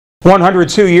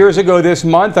102 years ago this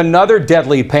month, another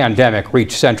deadly pandemic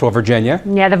reached Central Virginia.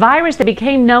 Yeah, the virus that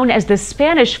became known as the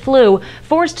Spanish flu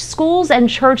forced schools and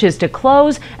churches to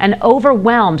close and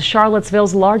overwhelmed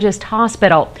Charlottesville's largest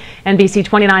hospital. NBC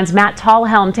 29's Matt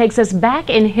Talhelm takes us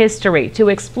back in history to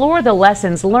explore the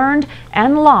lessons learned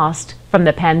and lost from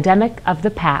the pandemic of the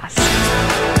past.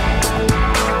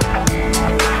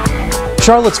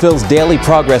 Charlottesville's Daily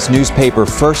Progress newspaper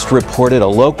first reported a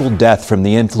local death from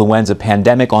the influenza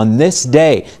pandemic on this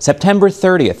day, September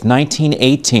 30th,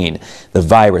 1918. The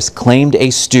virus claimed a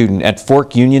student at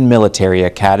Fork Union Military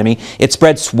Academy. It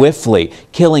spread swiftly,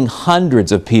 killing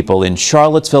hundreds of people in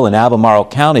Charlottesville and Albemarle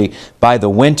County by the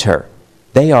winter.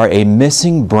 They are a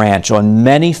missing branch on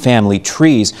many family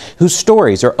trees whose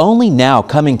stories are only now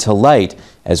coming to light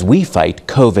as we fight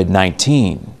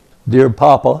COVID-19. Dear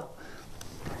Papa,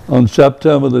 on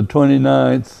September the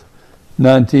 29th,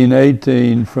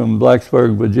 1918, from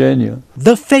Blacksburg, Virginia.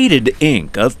 The faded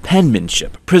ink of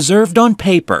penmanship preserved on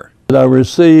paper. I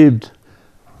received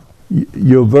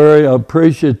your very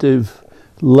appreciative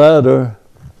letter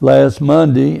last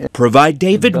Monday. Provide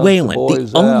David Wayland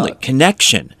the only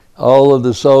connection. All of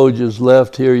the soldiers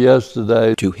left here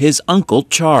yesterday. To his Uncle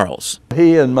Charles.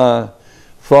 He and my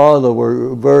father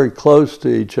were very close to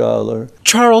each other.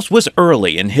 Charles was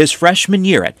early in his freshman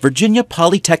year at Virginia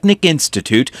Polytechnic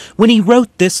Institute when he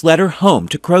wrote this letter home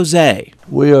to Crozet.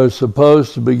 We are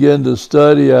supposed to begin to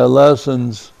study our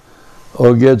lessons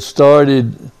or get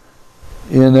started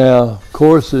in our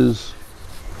courses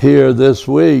here this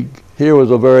week. Here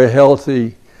was a very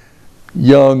healthy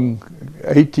young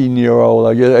 18-year-old,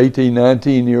 I guess 18,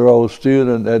 19-year-old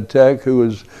student at Tech who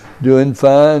was doing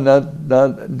fine,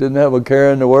 didn't have a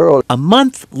care in the world. A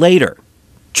month later,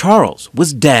 Charles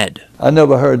was dead. I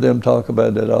never heard them talk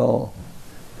about it at all.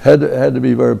 Had to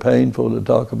be very painful to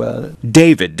talk about it.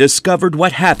 David discovered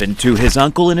what happened to his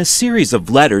uncle in a series of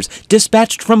letters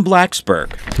dispatched from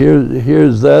Blacksburg.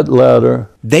 Here's that letter.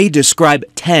 They describe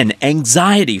 10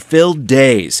 anxiety-filled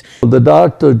days. The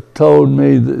doctor told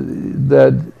me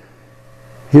that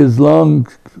his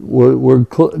lungs were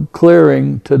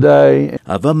clearing today.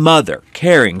 Of a mother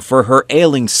caring for her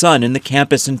ailing son in the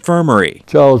campus infirmary.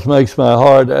 Charles makes my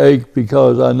heart ache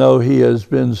because I know he has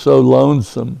been so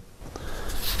lonesome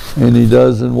and he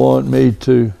doesn't want me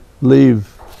to leave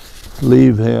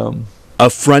him. A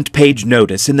front-page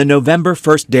notice in the November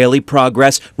 1st Daily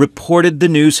Progress reported the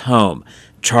news home.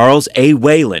 Charles A.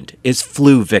 Wayland is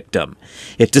flu victim.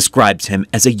 It describes him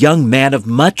as a young man of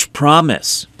much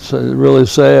promise. It's really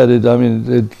sad.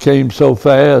 It came so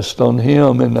fast on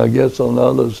him and I guess on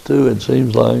others too, it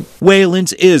seems like.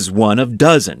 Wayland's is one of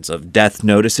dozens of death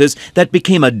notices that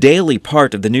became a daily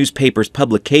part of the newspaper's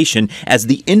publication as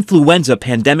the influenza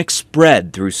pandemic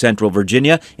spread through Central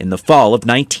Virginia in the fall of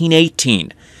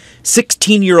 1918.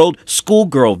 16-year-old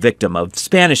schoolgirl victim of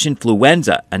Spanish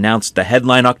influenza, announced the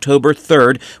headline October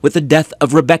 3rd with the death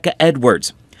of Rebecca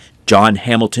Edwards. John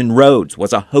Hamilton Rhodes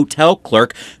was a hotel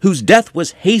clerk whose death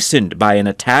was hastened by an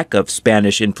attack of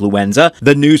Spanish influenza.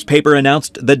 The newspaper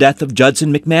announced the death of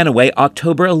Judson McManaway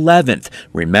October 11th,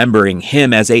 remembering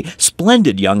him as a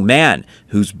splendid young man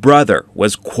whose brother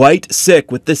was quite sick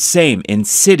with the same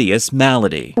insidious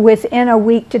malady. Within a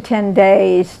week to 10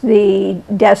 days, the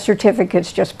death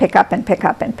certificates just pick up and pick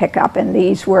up and pick up, and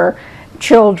these were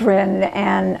children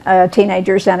and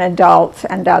teenagers and adults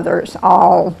and others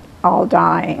all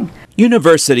dying.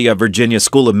 University of Virginia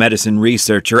School of Medicine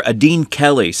researcher Adine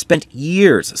Kelly spent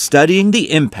years studying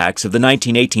the impacts of the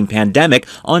 1918 pandemic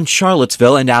on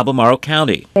Charlottesville and Albemarle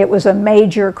County. It was a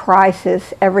major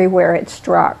crisis everywhere it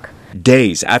struck.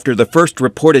 Days after the first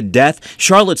reported death,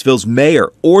 Charlottesville's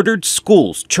mayor ordered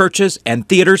schools, churches, and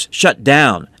theaters shut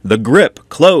down. The Grip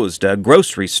closed a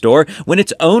grocery store when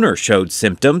its owner showed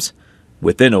symptoms.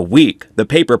 Within a week, the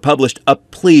paper published a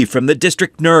plea from the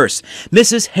district nurse.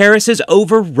 Mrs. Harris is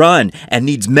overrun and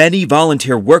needs many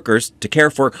volunteer workers to care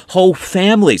for whole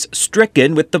families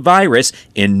stricken with the virus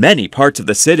in many parts of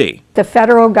the city. The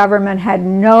federal government had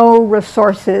no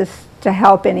resources to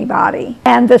help anybody,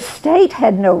 and the state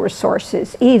had no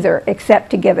resources either except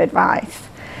to give advice.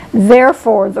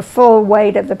 Therefore, the full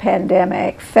weight of the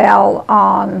pandemic fell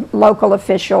on local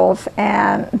officials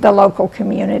and the local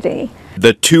community.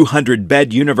 The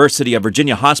 200-bed University of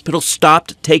Virginia hospital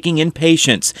stopped taking in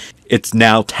patients. Its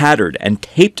now tattered and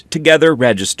taped-together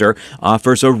register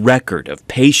offers a record of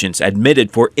patients admitted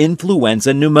for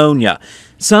influenza pneumonia.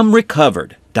 Some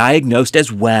recovered, diagnosed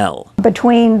as well.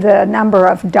 Between the number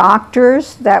of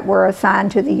doctors that were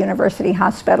assigned to the university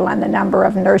hospital and the number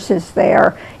of nurses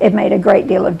there, it made a great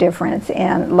deal of difference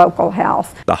in local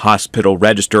health. The hospital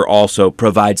register also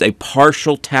provides a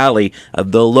partial tally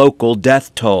of the local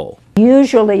death toll.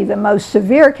 Usually the most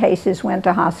severe cases went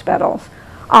to hospitals.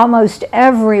 Almost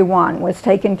everyone was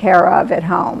taken care of at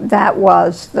home. That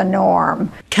was the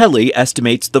norm. Kelly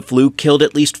estimates the flu killed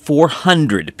at least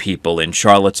 400 people in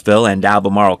Charlottesville and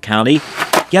Albemarle County,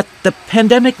 yet the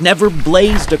pandemic never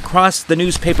blazed across the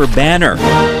newspaper banner.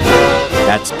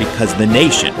 That's because the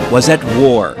nation was at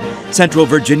war. Central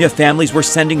Virginia families were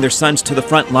sending their sons to the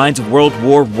front lines of World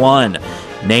War I.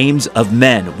 Names of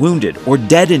men wounded or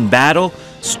dead in battle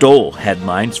stole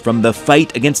headlines from the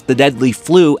fight against the deadly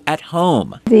flu at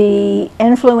home. The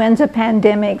influenza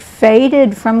pandemic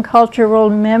faded from cultural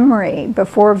memory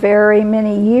before very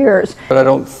many years. But I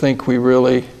don't think we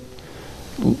really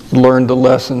learned the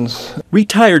lessons.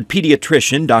 Retired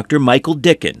pediatrician Dr. Michael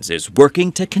Dickens is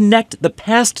working to connect the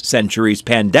past century's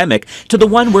pandemic to the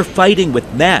one we're fighting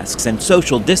with masks and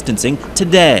social distancing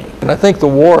today. And I think the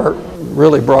war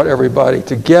really brought everybody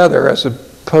together as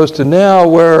opposed to now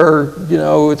where,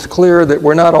 it's clear that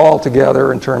we're not all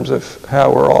together in terms of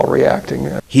how we're all reacting.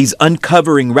 He's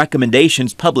uncovering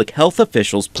recommendations public health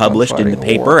officials published in the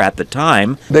paper at the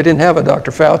time. They didn't have a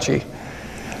Dr. Fauci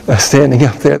standing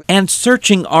up there. And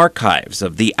searching archives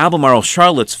of the Albemarle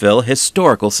Charlottesville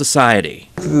Historical Society.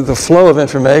 The flow of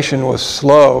information was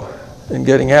slow in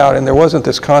getting out, and there wasn't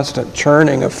this constant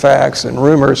churning of facts and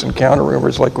rumors and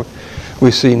counter-rumors like we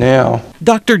see now.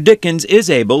 Dr. Dickens is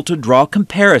able to draw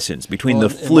comparisons between the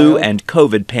flu and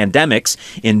COVID pandemics.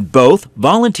 In both,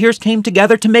 volunteers came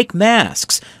together to make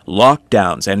masks.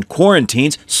 Lockdowns and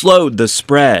quarantines slowed the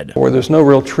spread. Where there's no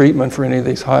real treatment for any of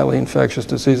these highly infectious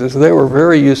diseases, they were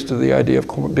very used to the idea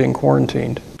of being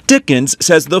quarantined. Dickens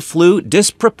says the flu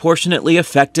disproportionately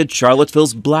affected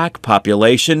Charlottesville's black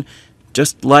population,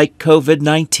 just like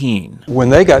COVID-19. When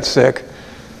they got sick,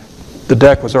 the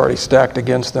deck was already stacked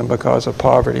against them because of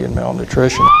poverty and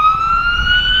malnutrition.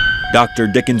 Dr.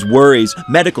 Dickens worries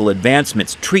medical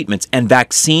advancements, treatments, and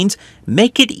vaccines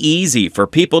make it easy for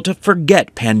people to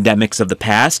forget pandemics of the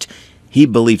past. He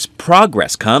believes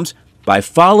progress comes by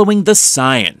following the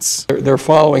science. They're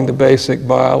following the basic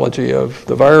biology of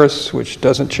the virus, which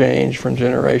doesn't change from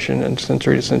generation and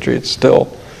century to century. It's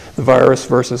still the virus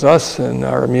versus us and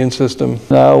our immune system.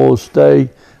 I will stay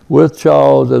with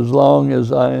Charles as long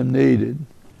as I am needed.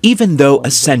 Even though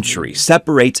a century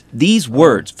separates these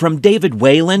words from David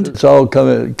Wayland, it's all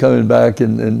coming back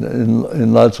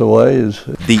in lots of ways.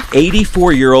 The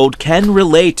 84-year-old can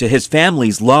relate to his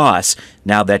family's loss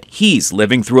now that he's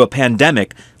living through a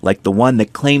pandemic like the one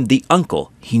that claimed the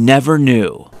uncle he never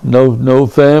knew. No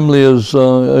family is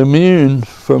immune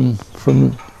from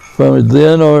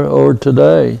then or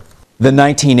today. The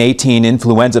 1918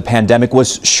 influenza pandemic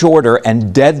was shorter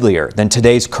and deadlier than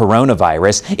today's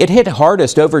coronavirus. It hit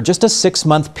hardest over just a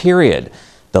 6-month period.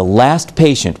 The last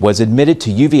patient was admitted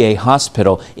to UVA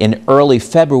Hospital in early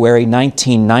February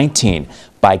 1919.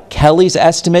 By Kelly's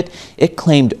estimate, it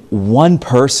claimed 1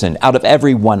 person out of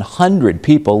every 100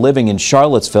 people living in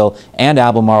Charlottesville and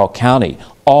Albemarle County,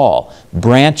 all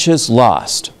branches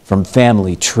lost from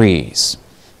family trees.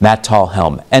 Matt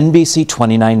Talhelm, NBC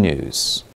 29 News.